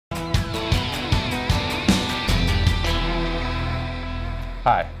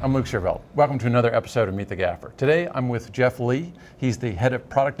Hi, I'm Luke Chervell. Welcome to another episode of Meet the Gaffer. Today I'm with Jeff Lee. He's the head of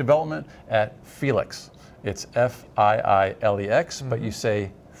product development at Fiilex. It's F-I-I-L-E-X, but you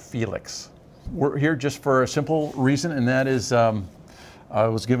say Fee-lex. We're here just for a simple reason, and that is I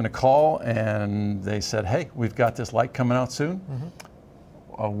was given a call and they said, hey, we've got this light coming out soon.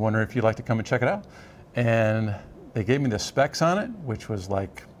 I wonder if you'd like to come and check it out. And they gave me the specs on it, which was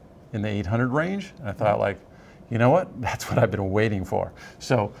like in the 800 range. And I thought, like, you know what? That's what I've been waiting for.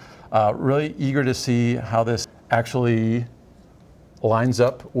 So really eager to see how this actually lines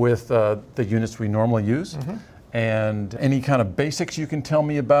up with the units we normally use. And any kind of basics you can tell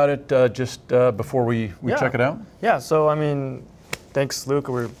me about it just before we check it out? Yeah, so I mean, thanks, Luke.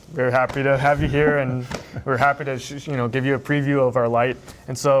 We're very happy to have you here, and we're happy to give you a preview of our light.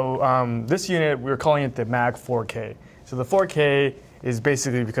 And so this unit, we're calling it the Mag4K. So the 4K is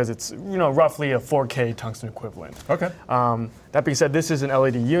basically because it's roughly a 4K tungsten equivalent. Okay. That being said, this is an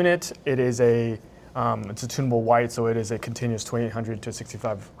LED unit. It is it's a tunable white, so it is a continuous 2800 to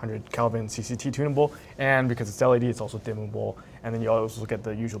 6500 Kelvin CCT tunable, and because it's LED, it's also dimmable, and then you also get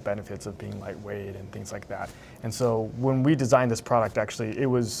the usual benefits of being lightweight and things like that. And so when we designed this product, it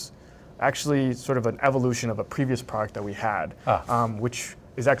was actually sort of an evolution of a previous product that we had, which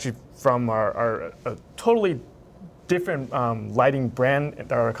is actually from a totally different lighting brand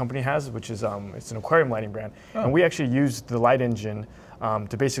that our company has, which is it's an aquarium lighting brand, and we actually used the light engine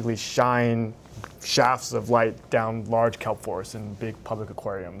to basically shine shafts of light down large kelp forests in big public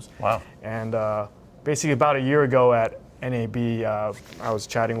aquariums. Wow. And basically about a year ago at NAB, I was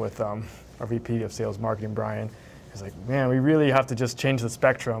chatting with our VP of Sales Marketing, Brian. He's like, man, we really have to just change the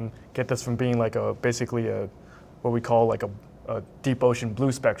spectrum, get this from being like basically what we call like a deep ocean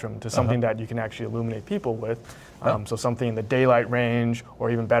blue spectrum to something that you can actually illuminate people with. So something in the daylight range or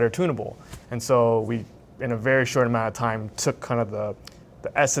even better tunable. And so we, in a very short amount of time, took kind of the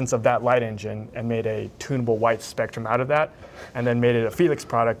essence of that light engine and made a tunable white spectrum out of that, and then made it a Fee-lex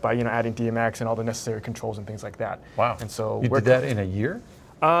product by adding DMX and all the necessary controls and things like that. Wow. And so you did that in a year?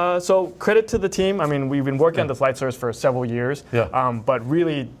 So credit to the team. I mean, we've been working on this light source for several years, but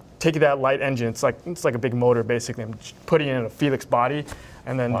really taking that light engine, it's like a big motor basically, and putting it in a Fee-lex body,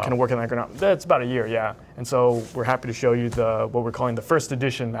 and then kind of working on that ground. That's about a year, yeah. And so we're happy to show you what we're calling the first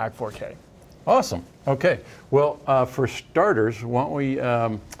edition Mag4K. Awesome. Okay. Well, for starters, why don't we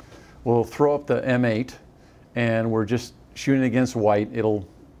we'll throw up the M8, and we're just shooting against white. It'll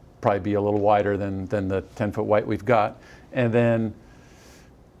probably be a little wider than the 10-foot white we've got, and then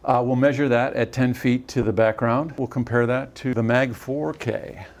we'll measure that at 10 feet to the background. We'll compare that to the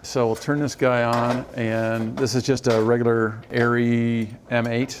Mag4K. So we'll turn this guy on, and this is just a regular ARRI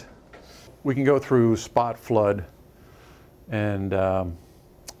M8. We can go through spot flood, and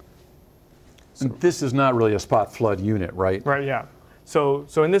this is not really a spot flood unit, right? Right, yeah. So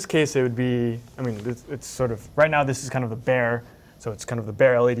in this case, it would be, I mean, it's sort of, right now this is kind of the bare, so it's kind of the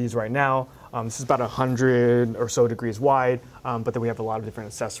bare LEDs right now. This is about 100 or so degrees wide, but then we have a lot of different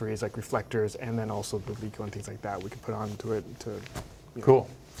accessories like reflectors, and then also the Joleeko and things like that we can put onto it to Cool.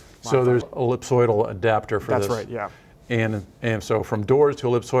 So there's ellipsoidal adapter for this. That's right, yeah. And so from doors to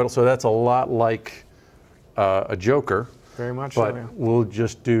ellipsoidal, so that's a lot like a Joker. Very much but so, yeah. We'll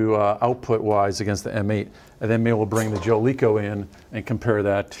just do output-wise against the M8, and then maybe we'll bring the Joleeko in and compare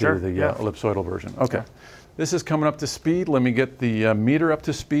that to the ellipsoidal version. Okay. Yeah. This is coming up to speed. Let me get the meter up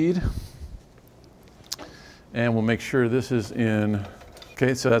to speed. And we'll make sure this is in,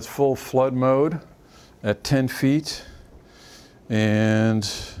 okay, so that's full flood mode at 10 feet. And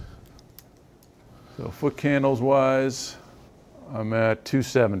so foot candles wise, I'm at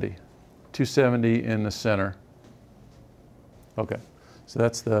 270. 270 in the center. Okay, so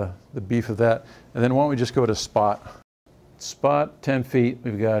that's the beef of that. And then why don't we just go to spot. Spot, 10 feet,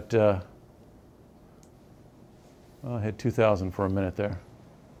 we've got, I had 2,000 for a minute there.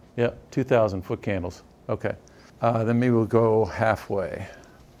 Yeah, 2,000 foot candles. Okay, then maybe we'll go halfway.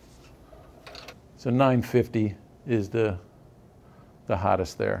 So 950 is the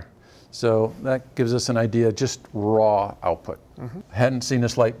hottest there. So that gives us an idea, just raw output. Hadn't seen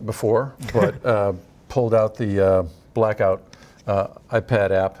this light before, but pulled out the blackout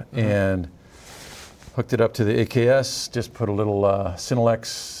iPad app and hooked it up to the AKS, just put a little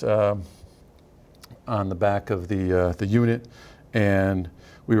Fiilex on the back of the unit, and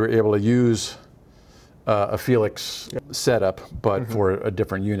we were able to use a Fiilex setup, but for a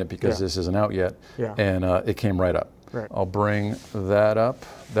different unit because this isn't out yet, and it came right up. Right. I'll bring that up.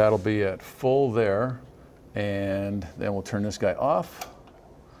 That'll be at full there, and then we'll turn this guy off.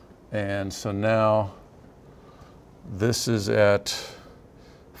 And so now this is at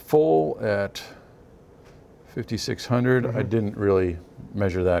full at 5600. I didn't really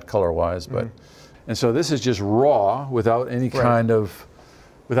measure that color-wise, but and so this is just raw without any kind of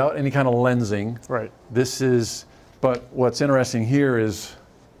lensing. Right. This is, but what's interesting here is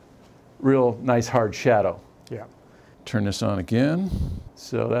real nice hard shadow. Yeah. Turn this on again.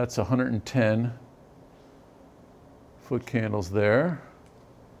 So that's 110 foot candles there.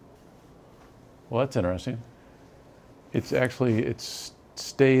 Well, that's interesting. It's actually, it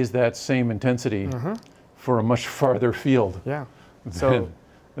stays that same intensity for a much farther field than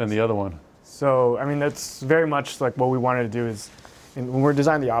the other one. So, I mean, that's very much like what we wanted to do is, when we're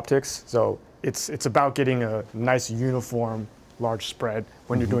designing the optics, so it's about getting a nice uniform large spread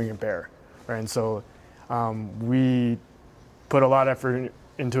when you're doing a bare, right? And so we put a lot of effort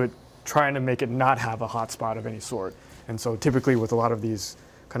into it, trying to make it not have a hot spot of any sort. And so typically with a lot of these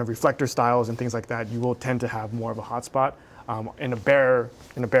kind of reflector styles and things like that, you will tend to have more of a hot spot. In a bare,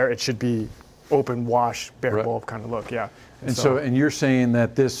 it should be open wash, bare bulb kind of look, yeah. And so, and you're saying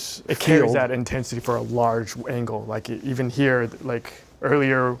that this it carries that intensity for a large angle. Like even here, like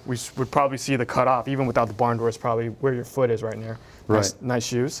earlier, we would probably see the cutoff, even without the barn doors, probably where your foot is right there. Right. Nice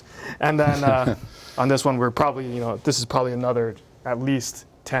shoes. And then on this one, we're probably, this is probably another at least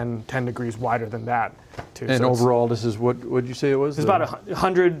 10 degrees wider than that, too. And so overall, this is what would you say it was? It's about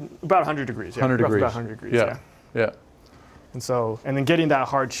 100 degrees. Yeah, 100 degrees. About 100 degrees. Yeah. Yeah. And so, and then getting that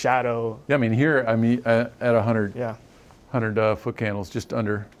hard shadow. Yeah, I mean here, I mean at 100. Yeah. 100 foot candles, just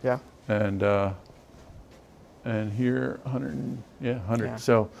under. Yeah. And here 100. Yeah, 100. Yeah.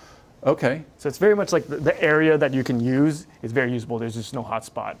 So, okay. So it's very much like the area that you can use is very usable. There's just no hot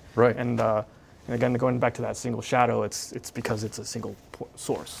spot. Right. And again, going back to that single shadow, it's because it's a single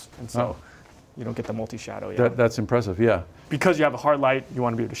source, and so you don't get the multi-shadow. Yeah. That's impressive. Yeah. Because you have a hard light, you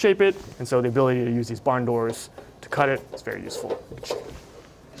want to be able to shape it, and so the ability to use these barn doors to cut it is very useful.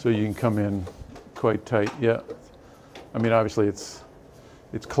 So you can come in quite tight. Yeah. I mean, obviously it's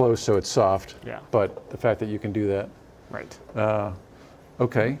close, so it's soft. Yeah. But the fact that you can do that. Right.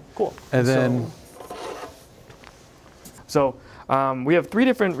 Okay. Cool. And then. So we have 3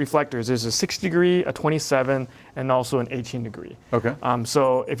 different reflectors. There's a 60 degree, a 27, and also an 18 degree. Okay.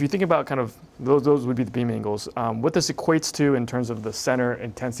 So if you think about kind of those would be the beam angles. What this equates to in terms of the center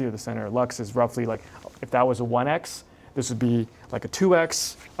intensity of the center lux is roughly like, if that was a 1x, this would be like a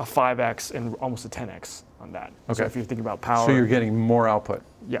 2x, a 5x, and almost a 10x on that. Okay. So if you think about power. So you're getting more output.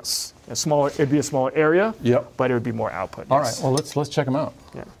 Yes. It'd be a smaller area. Yep. But it would be more output. All yes. right. Well, let's check them out.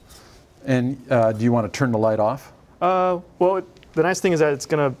 Yeah. And do you want to turn the light off? Well, the nice thing is that it's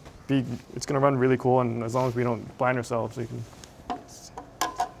gonna run really cool, and as long as we don't blind ourselves, it's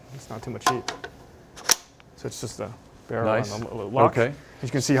not too much heat. So it's just a barrel Nice. and a lock. Okay. You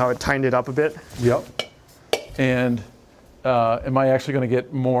can see how it tightened it up a bit. Yep. And am I actually going to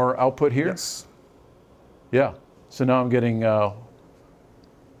get more output here? Yes. Yeah. So now I'm getting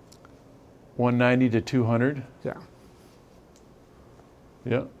 190 to 200. Yeah.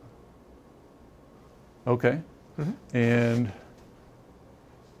 Yeah. Okay. And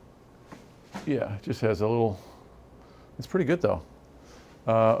yeah, it just has a little, it's pretty good though.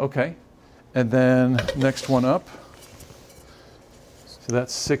 Okay. And then next one up. So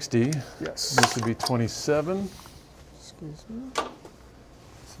that's 60. Yes. This would be 27. Excuse me.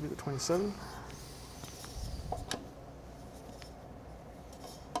 This would be the 27.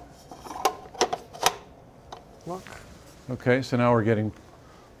 Lock. Okay, so now we're getting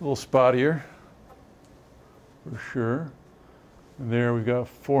a little spottier, for sure. And there we got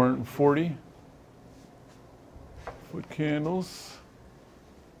 440 foot candles.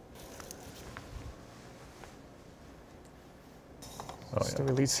 Oh, Just yeah. a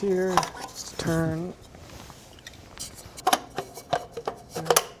release here. Just turn.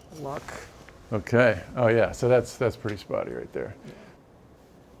 Lock. Okay. Oh yeah. So that's pretty spotty right there.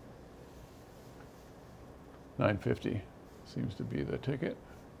 950 seems to be the ticket.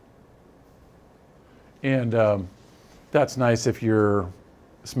 And that's nice if you're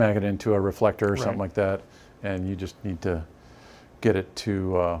smacking it into a reflector or something like that, and you just need to get it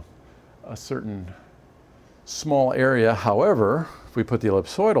to a certain small area. However, if we put the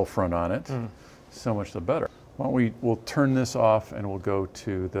ellipsoidal front on it, so much the better. Why don't we'll turn this off and we'll go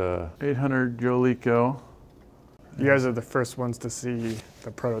to the 800 Joleeko. You guys are the first ones to see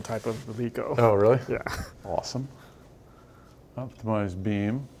the prototype of the Joleeko. Oh, really? Yeah. Awesome. Optimized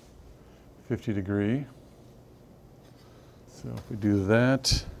beam, 50 degree. So if we do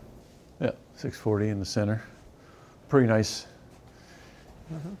that, yeah, 640 in the center. Pretty nice,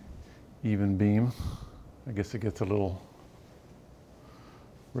 even beam. I guess it gets a little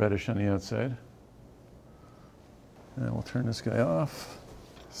reddish on the outside. And we'll turn this guy off.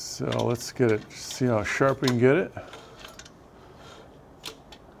 So let's get it, see how sharp we can get it.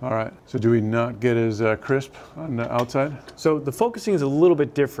 All right, so do we not get as crisp on the outside? So the focusing is a little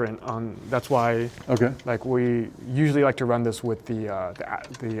bit different on, that's why Okay. like we usually like to run this with the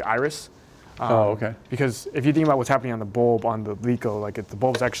iris. Oh, okay. Because if you think about what's happening on the bulb on the Joleeko, like the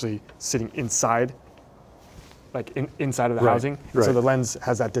bulb's actually sitting inside, like inside of the housing. Right. So the lens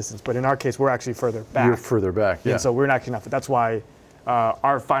has that distance. But in our case, we're actually further back. You're further back, yeah. And so we're actually not, that's why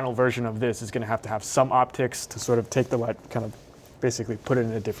our final version of this is going to have some optics to sort of take the light, kind of basically put it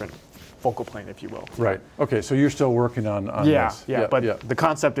in a different focal plane, if you will. Right. Okay, so you're still working on this. Yeah, but the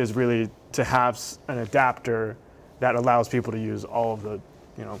concept is really to have an adapter that allows people to use all of the,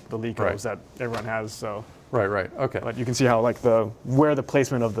 the Joleekos that everyone has. So. Right. Okay. But you can see how like where the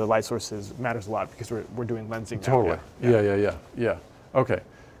placement of the light source is matters a lot because we're doing lensing now. Totally. Yeah. Okay.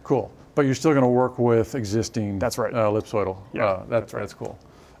 Cool. But you're still going to work with existing. That's right. Ellipsoidal. Yeah. That's right. That's cool.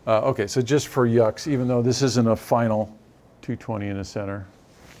 Okay. So just for yucks, even though this isn't a final 220 in the center,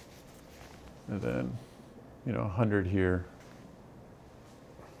 and then 100 here.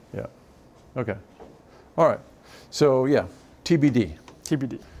 Yeah. Okay. All right. So yeah, TBD.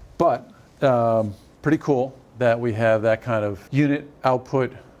 TBD. But pretty cool that we have that kind of unit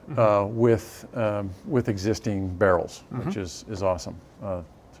output with existing barrels, which is awesome. Sort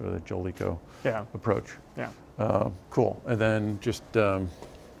of the Joleeko approach. Yeah. Cool. And then just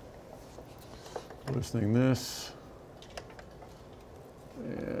listening this,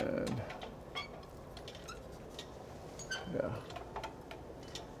 and yeah.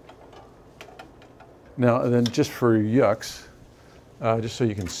 Now, and then just for yucks, just so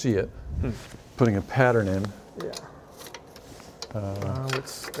you can see it, putting a pattern in. Yeah.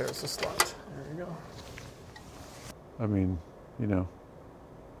 There's the slot. There you go. I mean,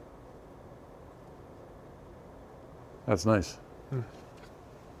 that's nice.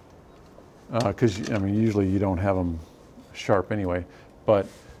 Because usually you don't have them sharp anyway, but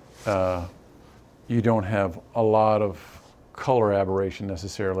you don't have a lot of color aberration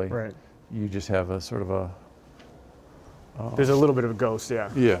necessarily. Right. You just have a sort of a. There's a little bit of a ghost, yeah.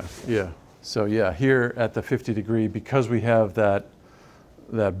 Yeah. So yeah, here at the 50 degree, because we have that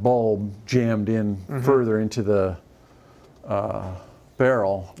bulb jammed in further into the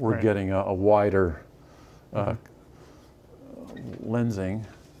barrel, we're getting a wider lensing.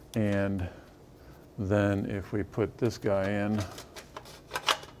 And then if we put this guy in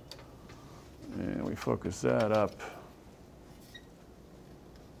and we focus that up,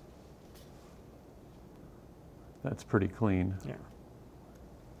 that's pretty clean. Yeah.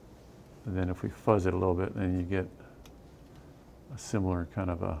 And then if we fuzz it a little bit, then you get a similar kind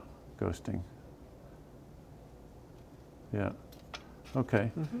of a ghosting. Yeah.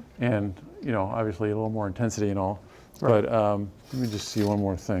 Okay. And obviously a little more intensity and all. Right. But let me just see one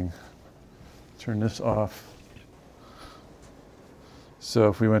more thing. Turn this off. So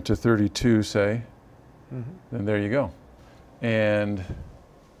if we went to 32, say, then there you go. And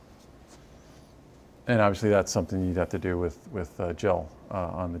obviously that's something you'd have to do with gel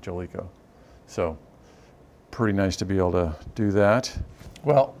on the Joleeko. So pretty nice to be able to do that.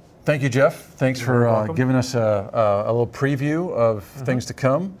 Well, thank you, Jeff. Thanks for giving us a little preview of things to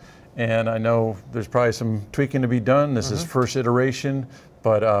come. And I know there's probably some tweaking to be done. This is first iteration,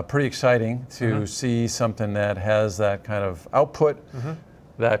 but pretty exciting to see something that has that kind of output,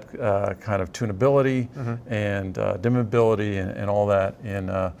 that kind of tunability and dimmability and all that in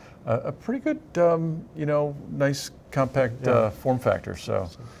a pretty good, nice compact form factor. So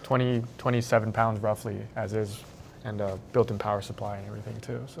 27 pounds roughly as is, and built-in power supply and everything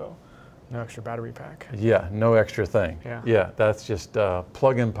too. So no extra battery pack. Yeah, no extra thing. Yeah, that's just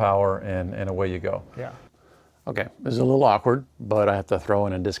plug-in power and away you go. Yeah. Okay, this is a little awkward, but I have to throw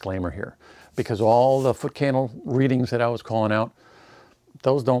in a disclaimer here because all the foot candle readings that I was calling out,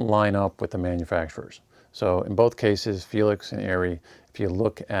 those don't line up with the manufacturers. So in both cases, Fiilex and ARRI, if you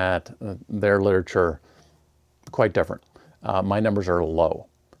look at their literature, quite different. My numbers are low.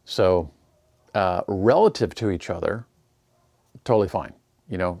 So relative to each other, totally fine.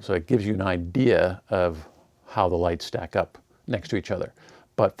 So it gives you an idea of how the lights stack up next to each other.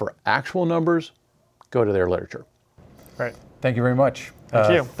 But for actual numbers, go to their literature. Right. Thank you very much.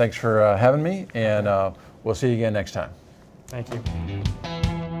 Thank you. Thanks for having me, and we'll see you again next time. Thank you.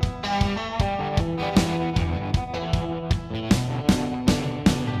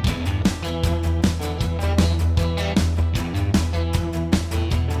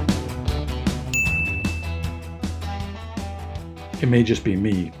 It may just be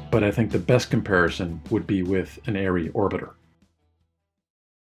me, but I think the best comparison would be with an ARRI orbiter.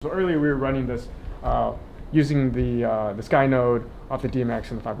 So earlier we were running this using the Sky node off the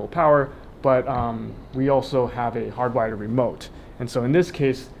DMX and the 5-volt power, but we also have a hardwired remote. And so in this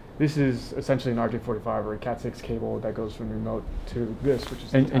case, this is essentially an RJ45 or a Cat6 cable that goes from remote to this, which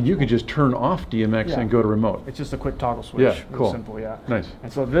is and you could just turn off DMX and go to remote. It's just a quick toggle switch. Yeah, cool. Real simple, yeah. Nice.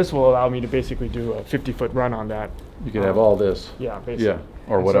 And so this will allow me to basically do a 50-foot run on that. You could have all this. Yeah, basically. Yeah,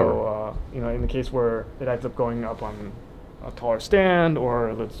 or and whatever. So, you know, in the case where it ends up going up on a taller stand,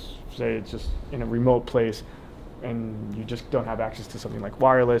 or let's say it's just in a remote place, and you just don't have access to something like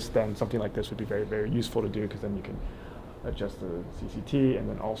wireless, then something like this would be very, very useful to do, because then you can adjust the CCT and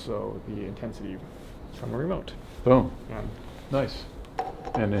then also the intensity from a remote. Boom. Yeah. Nice.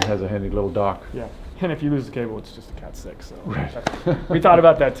 And it has a handy little dock. Yeah. And if you lose the cable, it's just a Cat6. So Right. we thought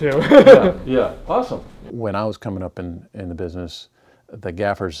about that too. Yeah. Awesome. When I was coming up in the business, the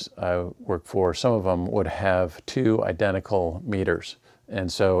gaffers I worked for, some of them would have two identical meters.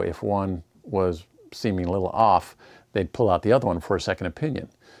 And so if one was seeming a little off, they'd pull out the other one for a second opinion.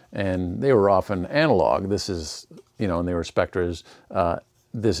 And they were often analog. This is, you know, and they were Spectras.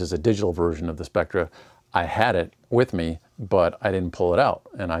 This is a digital version of the Spectra. I had it with me, but I didn't pull it out.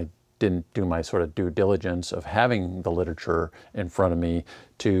 And I didn't do my sort of due diligence of having the literature in front of me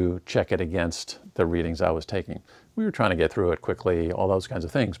to check it against the readings I was taking. We were trying to get through it quickly, all those kinds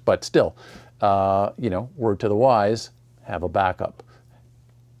of things. But still, you know, word to the wise, have a backup.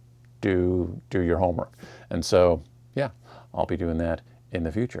 Do your homework. And so, yeah, I'll be doing that in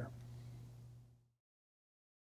the future.